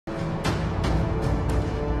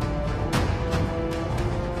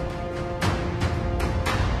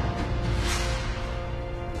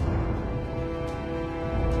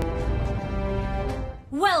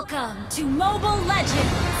Welcome to Mobile Legends!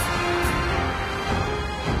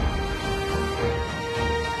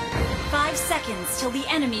 5 seconds till the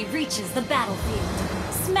enemy reaches the battlefield.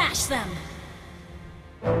 Smash them!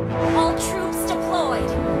 All troops deployed!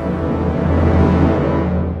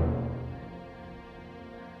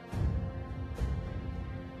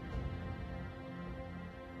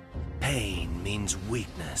 Pain means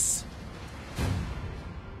weakness.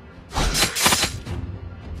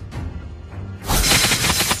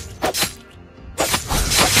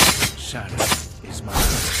 Shadow is my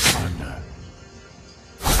best partner.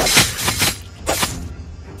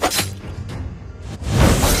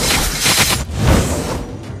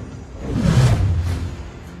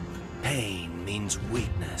 Pain means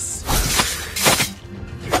weakness.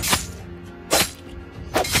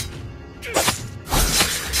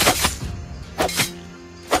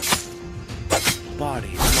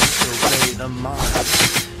 Body must obey the mind.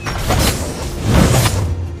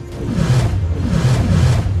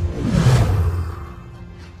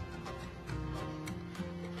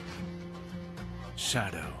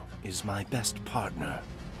 Shadow is my best partner.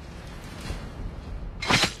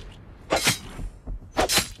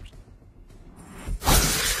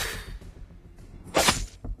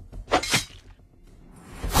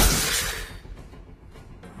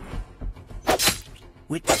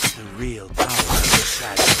 Witness the real power of the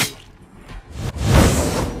shadow.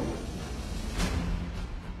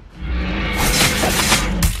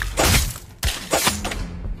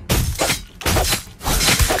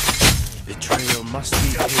 Betrayal must be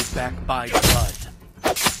paid back by blood.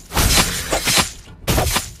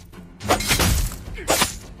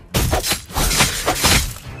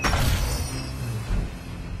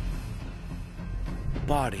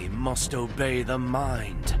 Body must obey the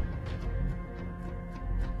mind.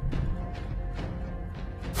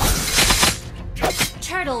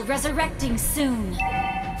 Turtle resurrecting soon.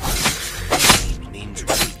 Pain means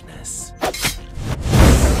weakness.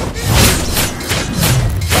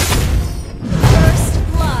 First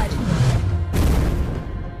blood.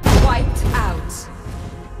 Wiped out.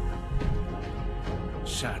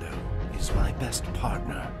 Shadow is my best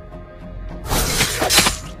partner.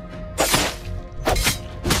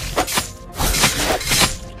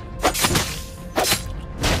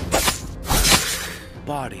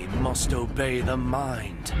 Body must obey the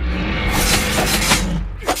mind.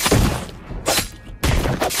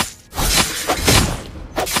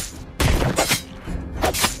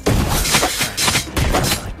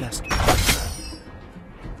 My best partner.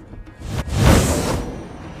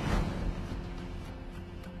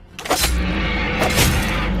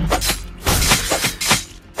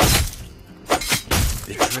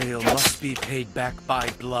 Betrayal must be paid back by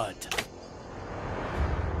blood.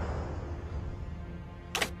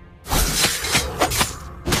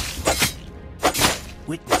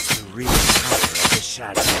 Witness the real power of the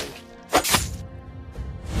shadow.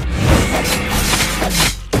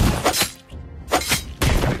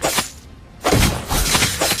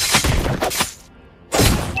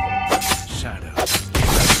 Shadow.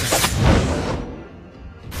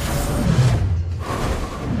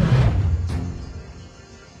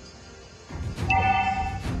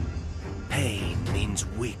 Pain means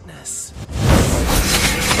weakness.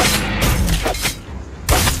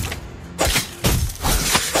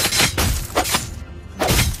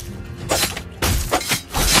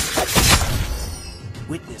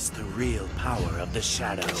 Witness the real power of the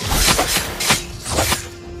shadow.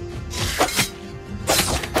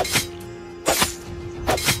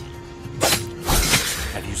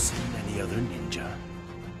 Have you seen any other ninja?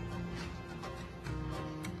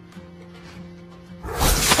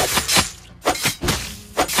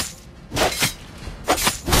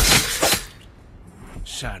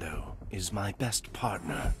 Shadow is my best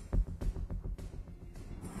partner.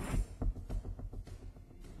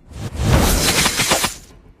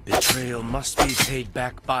 Betrayal must be paid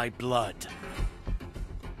back by blood.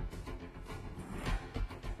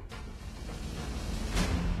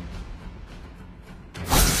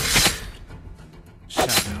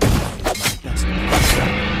 Shadow is my best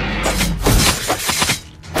partner.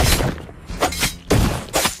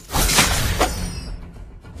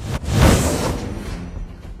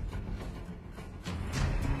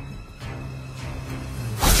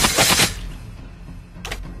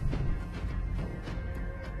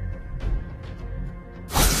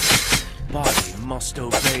 Body must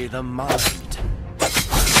obey the mind.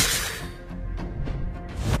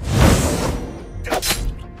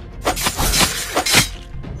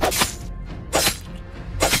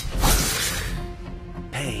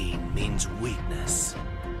 Pain means weakness.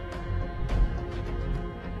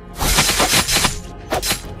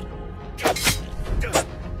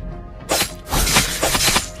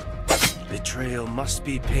 Betrayal must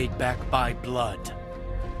be paid back by blood.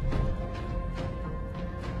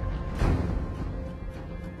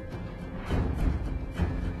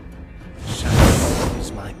 Shadow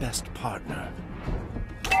is my best partner.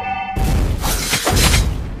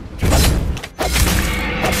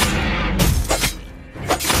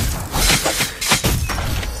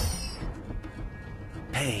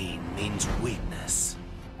 Pain means weakness.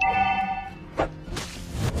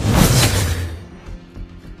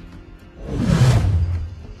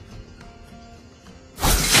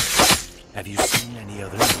 Have you seen any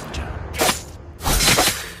other ninja?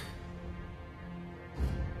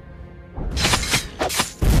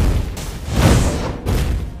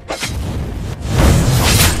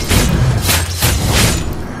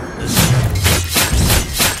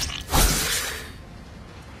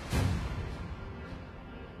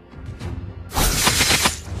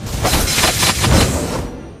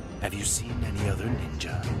 Have you seen any other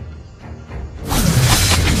ninja?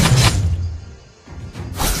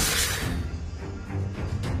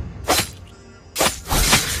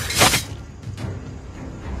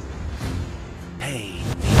 Pain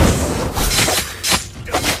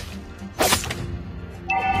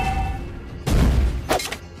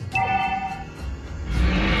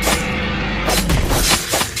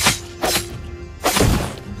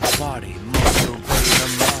body must obey the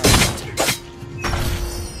mind.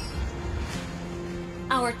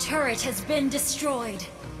 Our turret has been destroyed.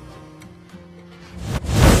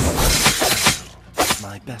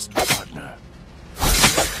 My best partner.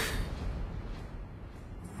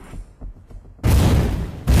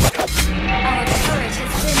 Our turret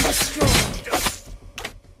has been destroyed.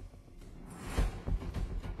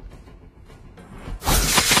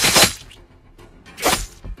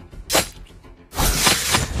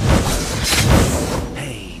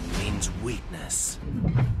 Pain means weakness.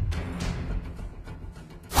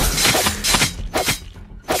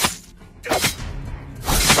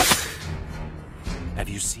 Have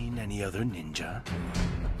you seen any other ninja?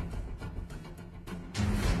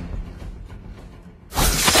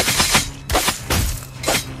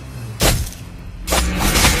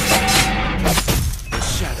 The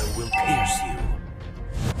shadow will pierce you.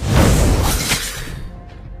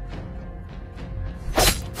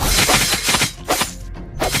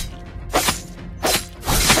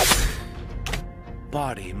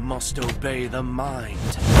 Body must obey the mind.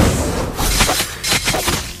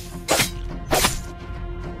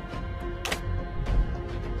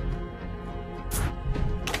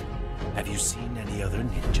 Have you seen any other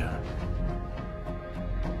ninja?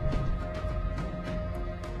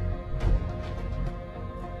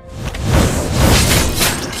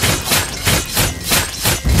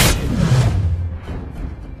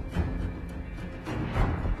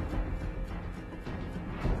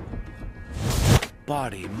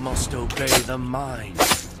 Body must obey the mind.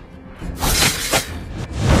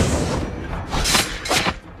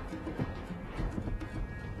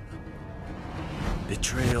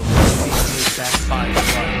 Betrayal must be paid back by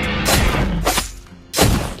blood.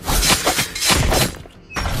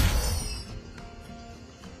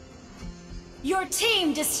 Your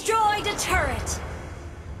team destroyed a turret.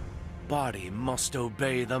 Body must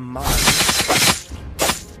obey the mind.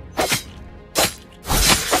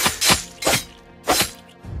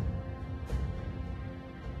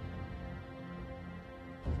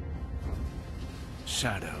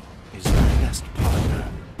 Shadow is my best partner.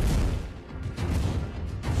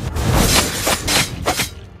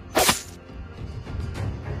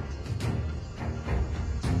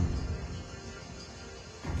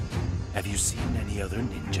 Have you seen any other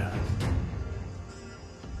ninja?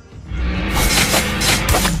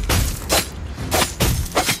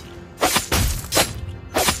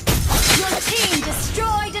 Your team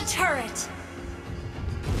destroyed a turret.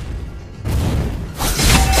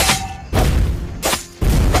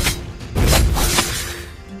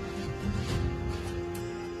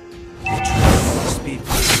 Betrayal must be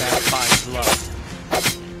paid back by blood.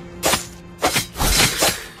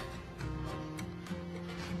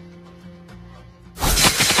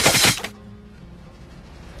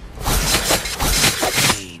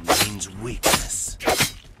 Pain means weakness.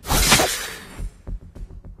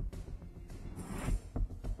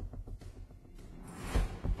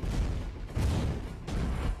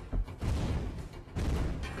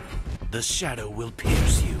 The shadow will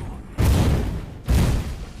pierce you.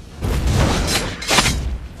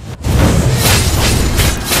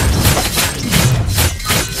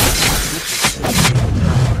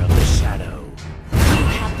 Power of the shadow. You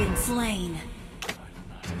have been slain.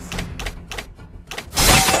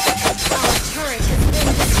 Our turret has been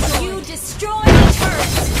destroyed. You destroyed a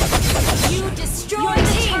turret. You destroyed a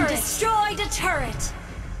turret. Your team destroyed turret!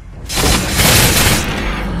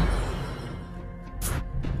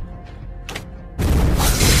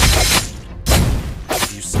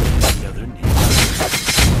 Have you seen any other ninja?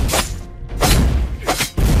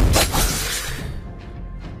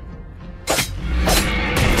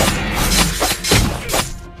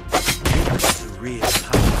 Witness the real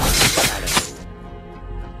power of the shadow.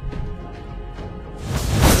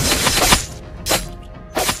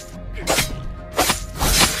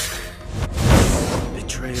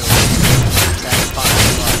 Betrayal. That's by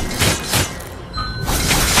blood.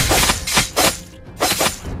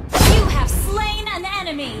 You have slain an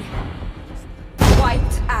enemy!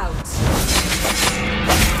 Wiped out.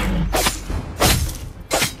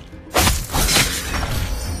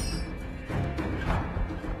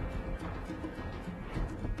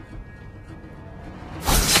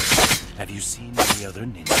 Have you seen any other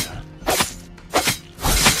ninja?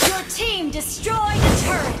 Your team destroyed a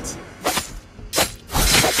turret!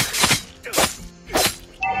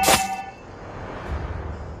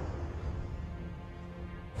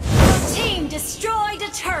 Your team destroyed a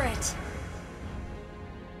turret!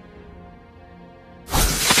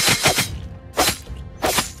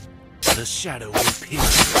 The shadow will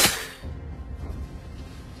pierce.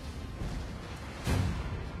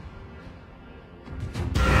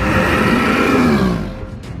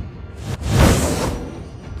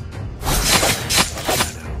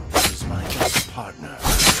 Shadow is my best partner.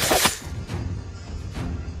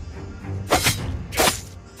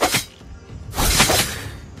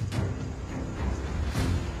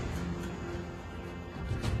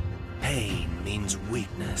 Pain means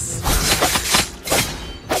weakness.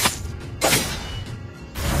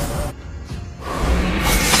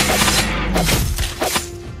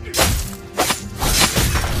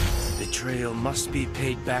 Betrayal must be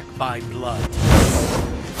paid back by blood.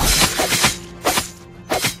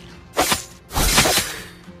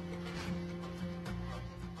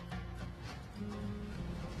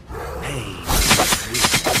 Pain is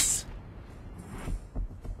weakness.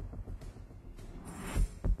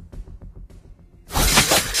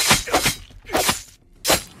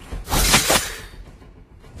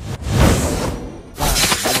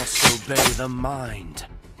 Body must obey the mind.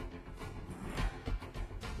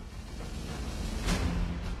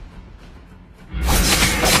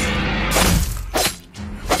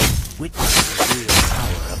 Witness the real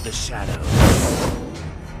power of the shadow.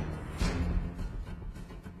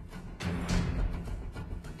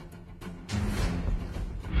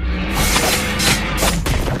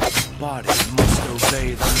 Body must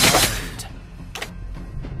obey the mind.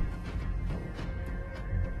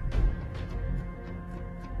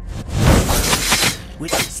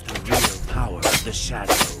 Witness the real power of the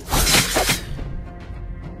shadow.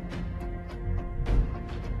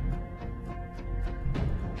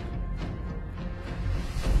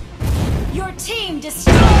 Your team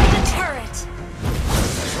destroyed a turret!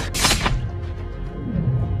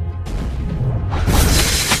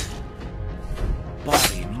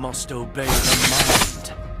 Body must obey the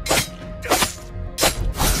mind.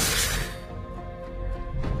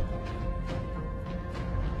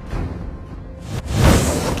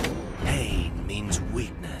 Pain means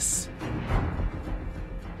weakness.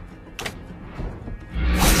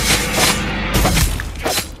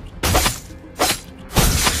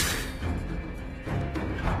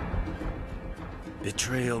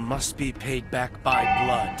 Betrayal must be paid back by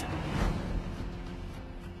blood.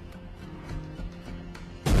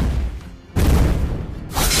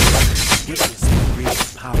 Witness the real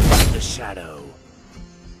power of the shadow.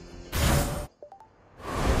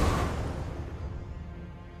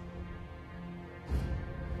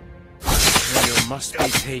 Betrayal must be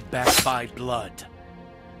paid back by blood.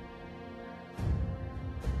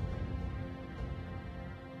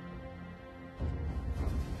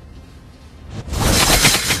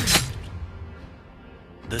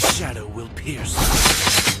 The shadow will pierce.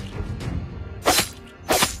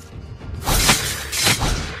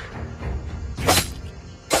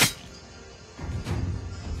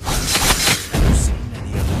 Have you seen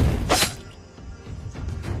any other ninja?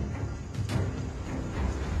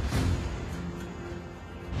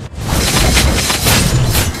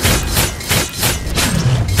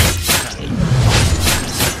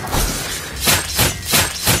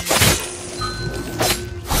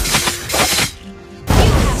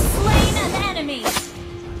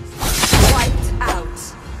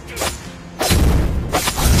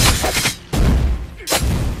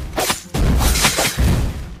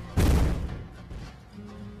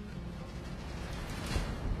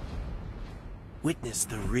 Witness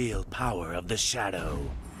the real power of the shadow.